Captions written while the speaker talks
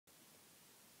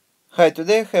Hi,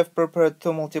 today I have prepared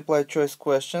two multiple choice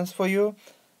questions for you,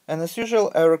 and as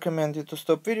usual I recommend you to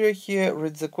stop video here,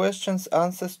 read the questions,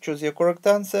 answers, choose your correct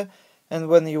answer, and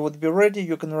when you would be ready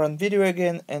you can run video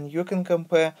again and you can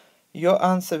compare your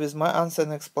answer with my answer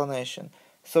and explanation.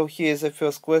 So here is the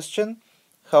first question: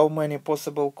 how many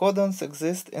possible codons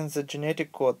exist in the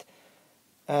genetic code?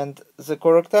 And the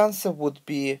correct answer would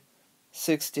be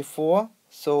 64,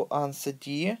 so answer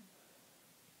D.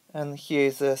 And here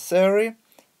is a theory.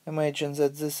 Imagine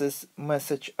that this is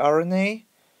message RNA,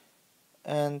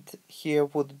 and here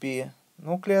would be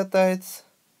nucleotides,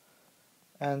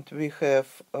 and we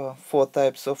have four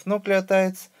types of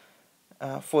nucleotides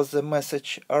for the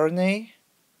message RNA.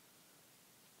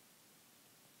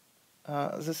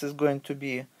 This is going to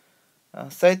be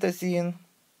cytosine,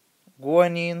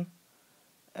 guanine,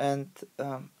 and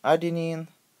adenine,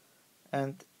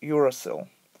 and uracil.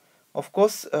 Of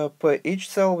course, per each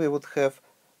cell we would have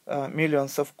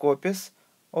millions of copies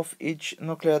of each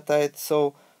nucleotide,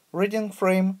 so reading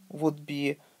frame would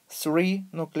be 3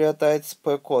 nucleotides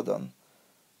per codon.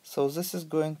 So this is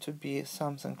going to be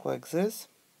something like this.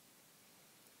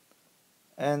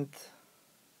 And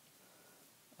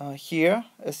here,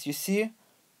 as you see,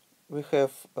 we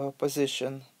have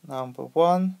position number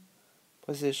 1,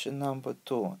 position number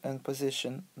 2, and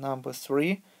position number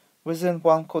 3 within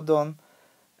one codon.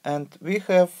 And we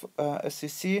have, as you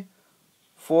see,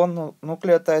 4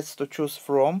 nucleotides to choose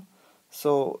from.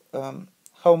 So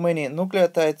how many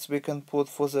nucleotides we can put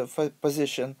for the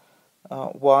position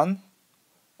 1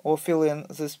 or fill in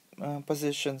this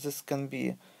position? This can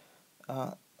be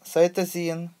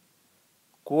cytosine,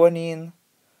 guanine,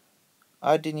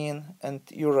 adenine, and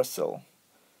uracil.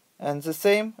 And the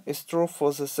same is true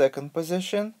for the second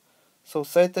position. So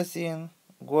cytosine,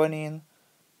 guanine,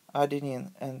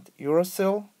 adenine, and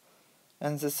uracil.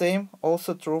 And the same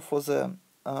also true for the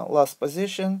last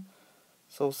position.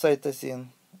 So cytosine,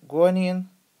 guanine,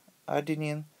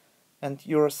 adenine, and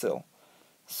uracil.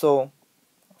 So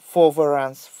 4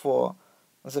 variants for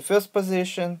the first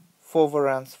position, 4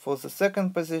 variants for the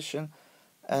second position,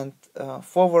 and 4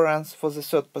 variants for the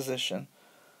third position.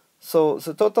 So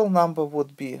the total number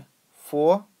would be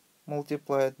 4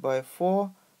 multiplied by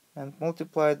 4 and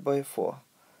multiplied by 4.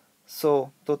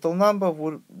 So total number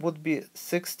would be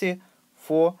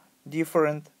 64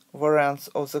 different variants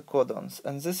of the codons,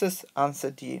 and this is answer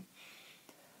D.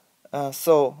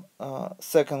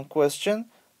 Second question: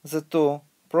 the two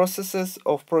processes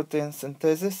of protein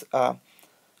synthesis are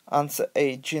answer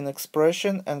A, gene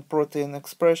expression and protein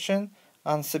expression,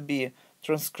 answer B,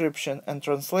 transcription and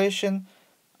translation,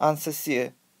 answer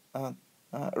C,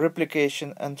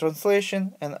 replication and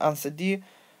translation, and answer D,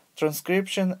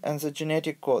 transcription and the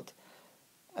genetic code.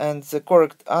 And the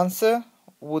correct answer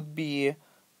would be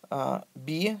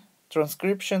B,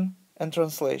 transcription and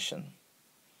translation.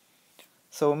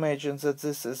 So imagine that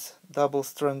this is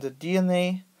double-stranded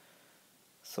DNA,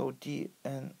 so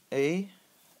DNA,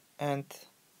 and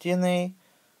DNA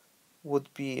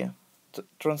would be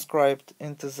transcribed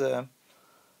into the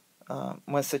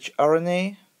message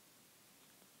RNA,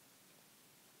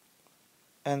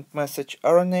 and message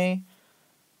RNA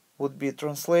would be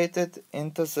translated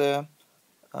into the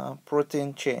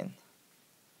protein chain.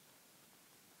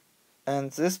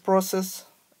 And this process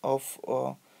of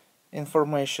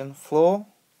information flow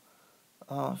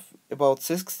about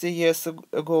 60 years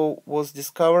ago was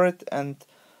discovered and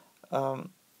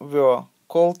were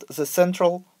called the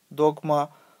central dogma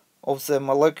of the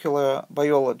molecular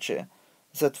biology.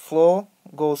 That flow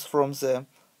goes from the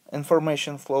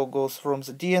information flow goes from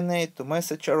the DNA to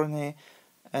message RNA,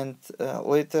 and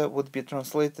later would be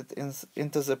translated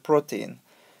into the protein.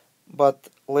 But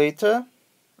later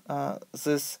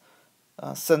this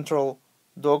central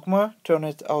dogma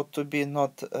turned out to be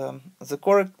not the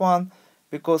correct one,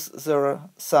 because there are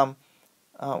some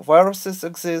viruses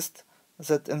exist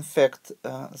that infect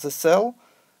the cell,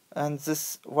 and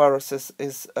these viruses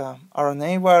is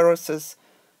RNA viruses,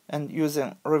 and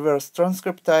using reverse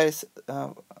transcriptase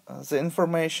the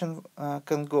information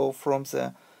can go from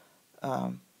the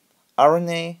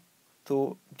RNA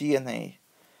to DNA.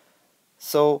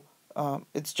 So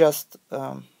it's just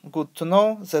good to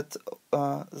know that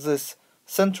this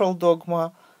central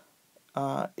dogma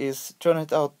is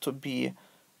turned out to be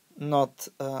not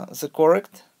the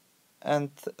correct, and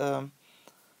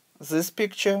this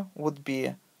picture would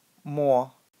be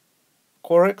more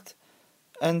correct.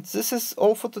 And this is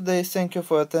all for today. Thank you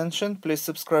for your attention. Please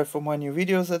subscribe for my new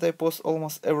videos that I post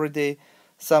almost every day.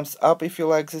 Thumbs up if you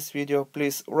like this video.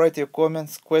 Please write your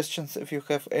comments, questions if you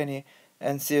have any,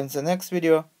 and see you in the next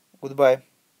video. Goodbye.